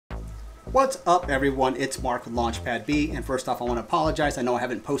What's up everyone, it's Mark with Launchpad B, and first off I want to apologize. I know I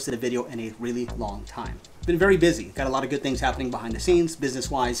haven't posted a video in a really long time. Been very busy, got a lot of good things happening behind the scenes,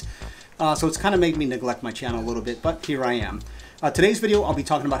 business-wise, so it's kind of made me neglect my channel a little bit, but here I am. Today's video I'll be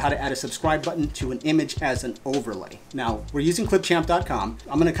talking about how to add a subscribe button to an image as an overlay. Now we're using clipchamp.com.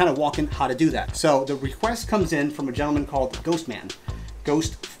 I'm going to kind of walk in how to do that. So the request comes in from a gentleman called Ghostman,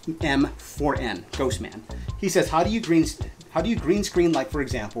 Ghost M4N, Ghostman. He says, how do you green screen, like for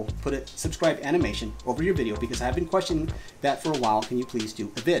example, put a subscribe animation over your video, because I've been questioning that for a while. Can you please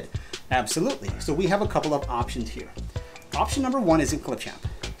do a vid? Absolutely. So we have a couple of options here. Option number one is in Clipchamp.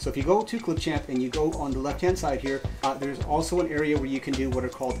 So if you go to Clipchamp and you go on the left-hand side here, there's also an area where you can do what are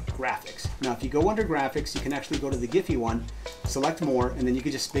called graphics. Now, if you go under graphics, you can actually go to the Giphy one, select more, and then you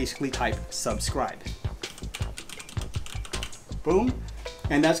can just basically type subscribe. Boom.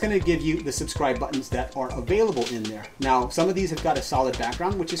 And that's going to give you the subscribe buttons that are available in there. Now, some of these have got a solid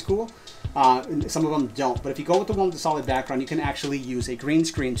background, which is cool. Some of them don't. But if you go with the one with the solid background, you can actually use a green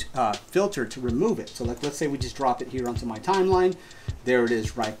screen filter to remove it. So let's say we just drop it here onto my timeline. There it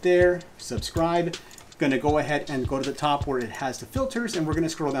is right there. Subscribe. Going to go ahead and go to the top where it has the filters, and we're going to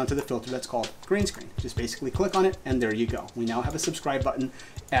scroll down to the filter that's called green screen. Just basically click on it, and there you go. We now have a subscribe button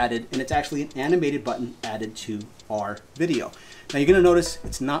added, and it's actually an animated button added to our video. Now you're going to notice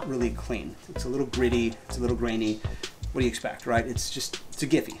it's not really clean. It's a little gritty, it's a little grainy. What do you expect, right? It's a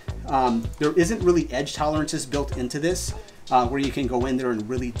Giphy. There isn't really edge tolerances built into this where you can go in there and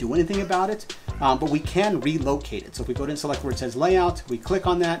really do anything about it, but we can relocate it. So if we go to and select where it says layout, we click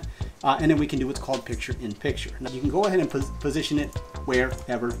on that, and then we can do what's called picture in picture. Now you can go ahead and position it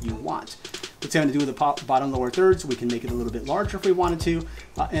wherever you want. Let's say I'm going to do the bottom lower third, so we can make it a little bit larger if we wanted to.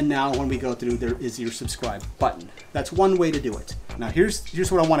 And now when we go through, there is your subscribe button. That's one way to do it. Now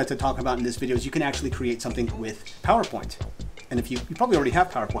here's what I wanted to talk about in this video is you can actually create something with PowerPoint. And if you probably already have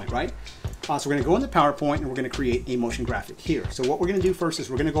PowerPoint, right? So we're going to go into PowerPoint and we're going to create a motion graphic here. So what we're going to do first is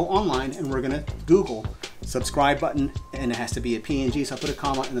we're going to go online and we're going to Google subscribe button, and it has to be a PNG. So I put a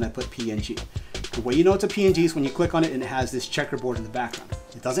comma and then I put PNG. The way you know it's a PNG is when you click on it and it has this checkerboard in the background.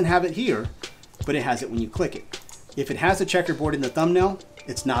 It doesn't have it here, but it has it when you click it. If it has a checkerboard in the thumbnail,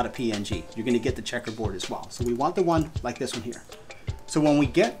 it's not a PNG. You're going to get the checkerboard as well. So we want the one like this one here. So when we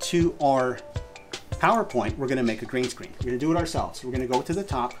get to our PowerPoint, we're going to make a green screen. We're going to do it ourselves. We're going to go to the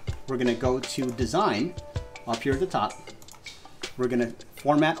top. We're going to go to design up here at the top. We're going to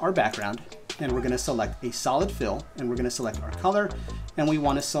format our background, and we're going to select a solid fill, and we're going to select our color, and we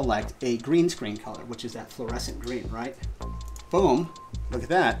want to select a green screen color, which is that fluorescent green, right? Boom. Look at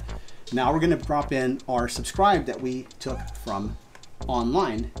that. Now we're going to drop in our subscribe that we took from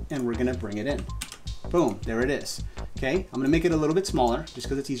online, and we're going to bring it in. Boom, there it is. Okay, I'm going to make it a little bit smaller just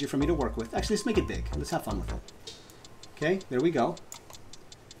because it's easier for me to work with. Actually, let's make it big. Let's have fun with it. Okay, there we go.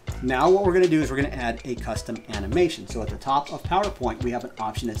 Now what we're going to do is we're going to add a custom animation. So at the top of PowerPoint, we have an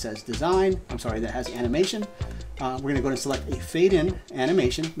option that says design. That has animation. We're going to go and select a fade in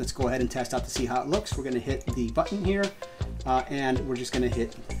animation. Let's go ahead and test out to see how it looks. We're going to hit the button here, and we're just going to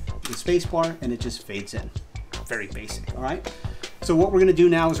hit the space bar, and it just fades in. Very basic, all right? So what we're going to do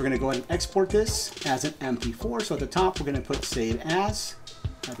now is we're going to go ahead and export this as an MP4. So at the top, we're going to put save as.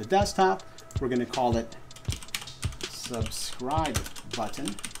 At the desktop, we're going to call it subscribe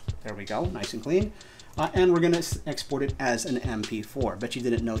button. There we go, nice and clean. And we're going to export it as an MP4. Bet you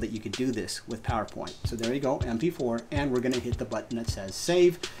didn't know that you could do this with PowerPoint. So there you go, MP4, and we're going to hit the button that says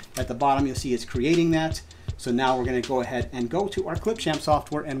save. At the bottom, you'll see it's creating that. So now we're going to go ahead and go to our Clipchamp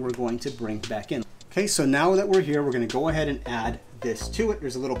software, and we're going to bring back in. Okay, so now that we're here, we're going to go ahead and add this to it.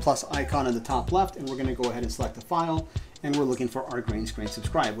 There's a little plus icon on the top left, and we're going to go ahead and select the file, and we're looking for our green screen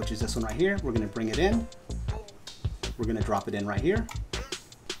subscribe, which is this one right here. We're going to bring it in. We're going to drop it in right here.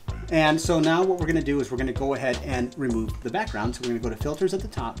 And so now what we're going to do is we're going to go ahead and remove the background. So we're going to go to filters at the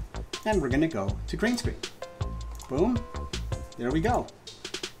top, and we're going to go to green screen. Boom. There we go.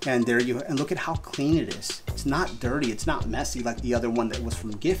 And there you, and look at how clean it is. It's not dirty, it's not messy like the other one that was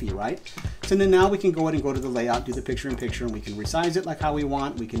from Giphy, right? So then now we can go ahead and go to the layout, do the picture in picture, and we can resize it like how we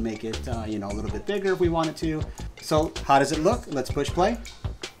want. We can make it, a little bit bigger if we wanted to. So how does it look? Let's push play.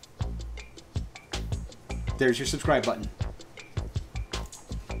 There's your subscribe button.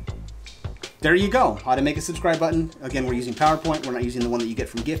 There you go, how to make a subscribe button. Again, we're using PowerPoint. We're not using the one that you get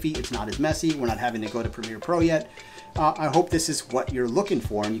from Giphy. It's not as messy. We're not having to go to Premiere Pro yet. I hope this is what you're looking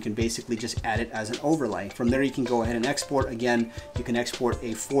for, and you can basically just add it as an overlay. From there, you can go ahead and export. Again, you can export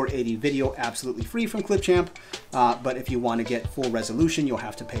a 480 video absolutely free from Clipchamp, but if you want to get full resolution, you'll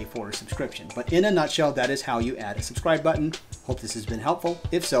have to pay for a subscription. But in a nutshell, that is how you add a subscribe button. Hope this has been helpful.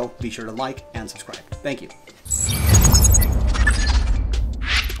 If so, be sure to like and subscribe. Thank you.